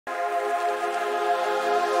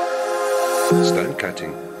Stone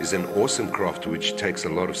cutting is an awesome craft which takes a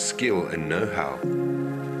lot of skill and know-how.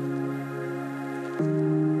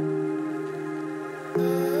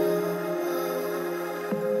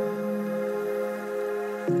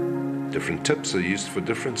 Different tips are used for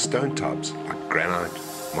different stone types like granite,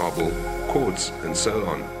 marble, quartz and so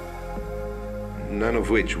on. None of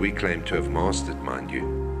which we claim to have mastered, mind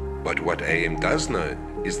you. But what AM does know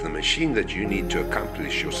is the machine that you need to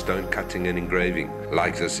accomplish your stone cutting and engraving,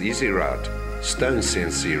 like this EasyRoute Stone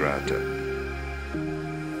CNC Router.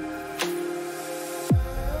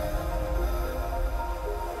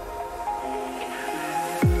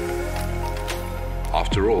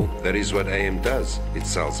 After all, that is what AM does. It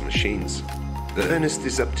sells machines. The onus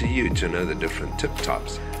is up to you to know the different tip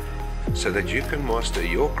types, so that you can master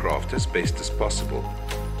your craft as best as possible,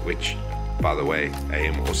 which, by the way,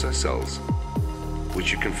 AM also sells,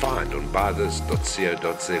 which you can find on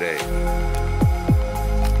buythis.co.za.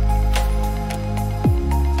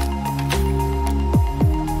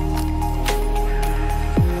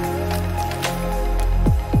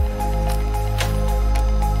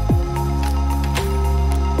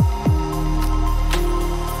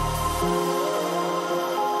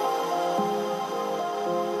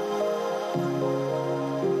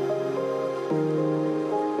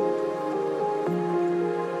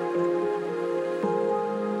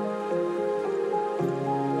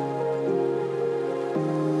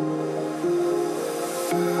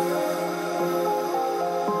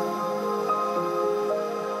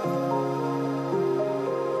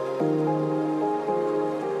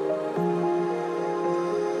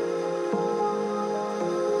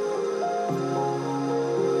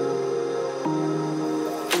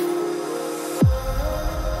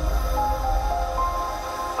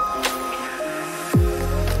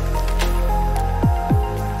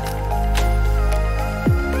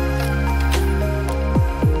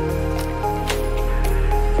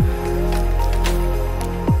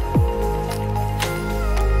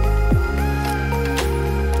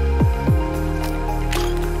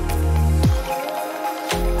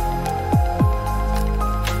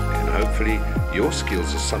 Your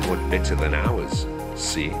skills are somewhat better than ours.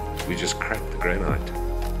 See, we just cracked the granite.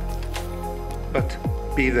 But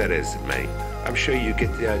be that as it may, I'm sure you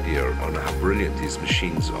get the idea on how brilliant these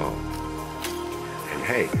machines are. And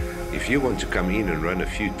hey, if you want to come in and run a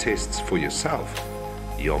few tests for yourself,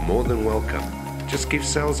 you're more than welcome. Just give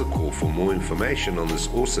sales a call for more information on this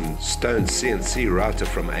awesome Stone CNC router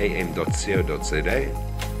from am.co.za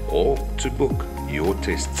or to book your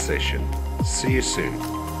test session. See you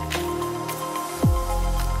soon.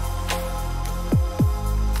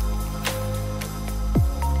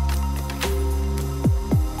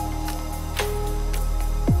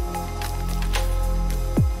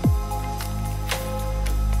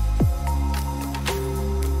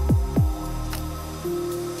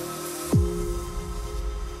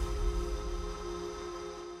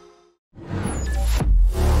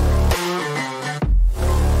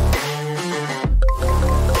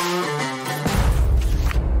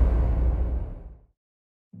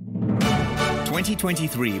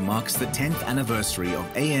 ...2023 marks the 10th anniversary of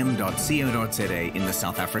am.co.za in the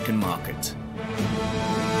South African market.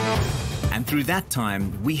 And through that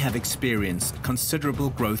time, we have experienced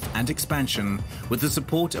considerable growth and expansion with the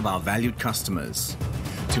support of our valued customers.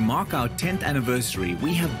 To mark our 10th anniversary,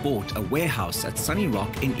 we have bought a warehouse at Sunny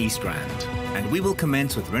Rock in East Rand, and we will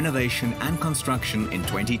commence with renovation and construction in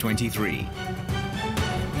 2023.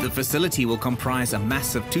 The facility will comprise a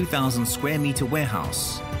massive 2,000 square meter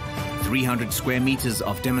warehouse, 300 square meters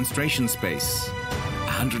of demonstration space,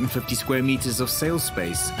 150 square meters of sales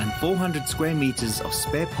space, and 400 square meters of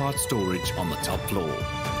spare parts storage on the top floor.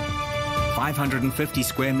 550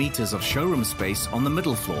 square meters of showroom space on the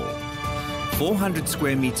middle floor. 400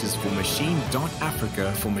 square meters for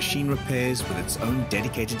Machine.Africa for machine repairs with its own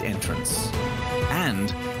dedicated entrance.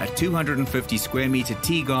 And a 250 square meter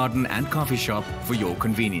tea garden and coffee shop for your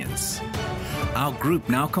convenience. Our group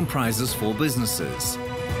now comprises 4 businesses.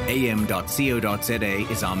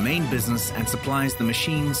 am.co.za is our main business and supplies the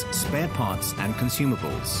machines, spare parts and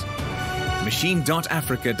consumables.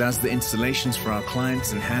 Machine.Africa does the installations for our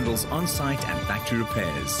clients and handles on-site and factory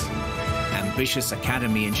repairs. Ambitious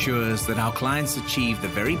Academy ensures that our clients achieve the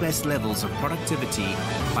very best levels of productivity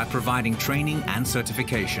by providing training and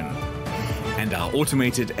certification. And our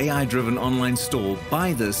automated AI-driven online store,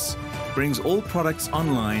 Buy This, brings all products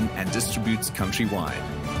online and distributes countrywide.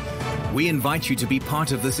 We invite you to be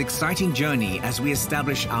part of this exciting journey as we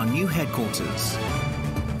establish our new headquarters.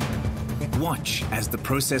 Watch as the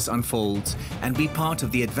process unfolds and be part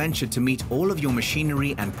of the adventure to meet all of your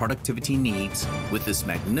machinery and productivity needs with this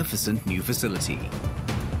magnificent new facility.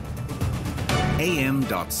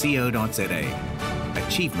 am.co.za.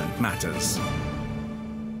 Achievement matters.